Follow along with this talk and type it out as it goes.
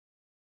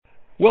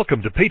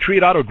Welcome to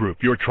Patriot Auto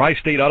Group, your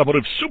tri-state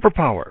automotive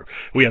superpower.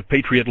 We have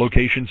Patriot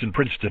locations in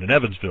Princeton and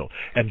Evansville,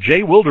 and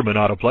J. Wilderman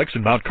Autoplex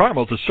in Mount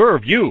Carmel to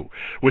serve you.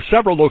 With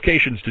several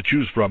locations to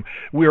choose from,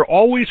 we are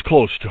always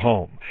close to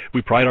home.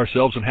 We pride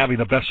ourselves in having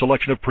the best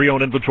selection of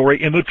pre-owned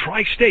inventory in the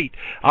tri-state.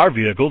 Our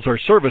vehicles are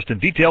serviced and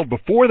detailed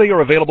before they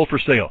are available for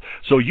sale,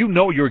 so you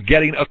know you're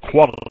getting a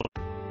quality.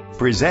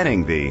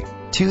 Presenting the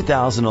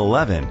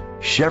 2011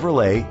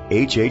 Chevrolet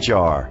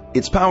HHR.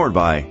 It's powered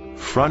by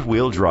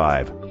front-wheel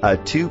drive, a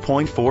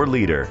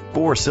 2.4-liter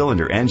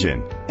four-cylinder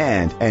engine,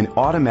 and an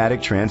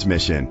automatic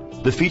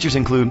transmission. The features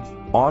include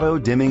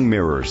auto-dimming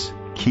mirrors,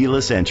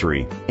 keyless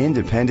entry,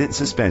 independent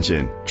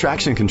suspension,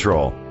 traction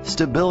control,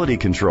 stability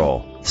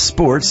control,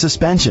 sport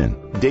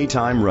suspension,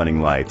 daytime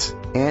running lights,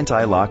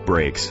 anti-lock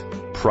brakes,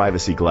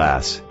 privacy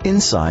glass.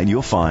 Inside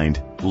you'll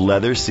find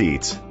leather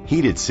seats,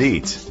 heated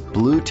seats,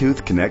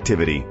 Bluetooth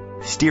connectivity,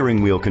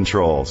 steering wheel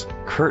controls,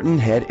 curtain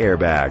head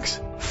airbags,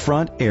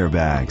 front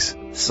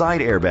airbags,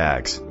 side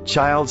airbags,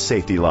 child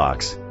safety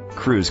locks,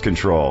 cruise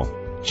control,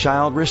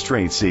 child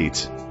restraint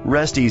seats.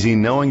 Rest easy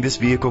knowing this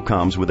vehicle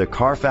comes with a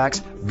Carfax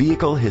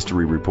Vehicle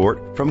History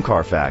Report from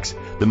Carfax,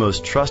 the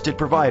most trusted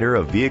provider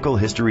of vehicle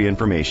history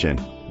information.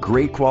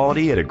 Great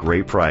quality at a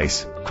great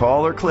price.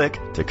 Call or click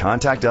to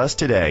contact us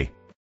today.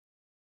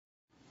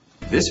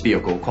 This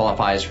vehicle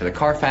qualifies for the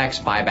Carfax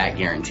buyback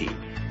guarantee.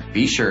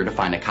 Be sure to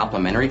find a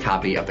complimentary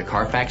copy of the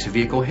Carfax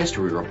Vehicle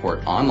History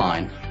Report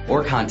online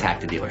or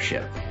contact the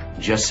dealership.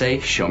 Just say,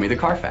 "Show me the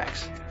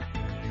Carfax."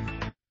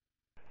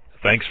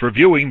 Thanks for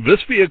viewing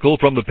this vehicle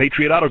from the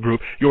Patriot Auto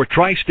Group, your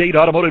tri-state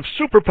automotive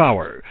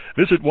superpower.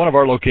 Visit one of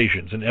our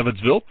locations in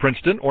Evansville,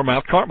 Princeton, or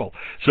Mount Carmel.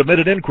 Submit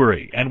an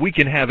inquiry, and we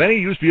can have any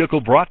used vehicle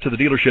brought to the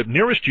dealership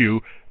nearest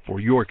you for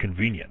your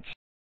convenience.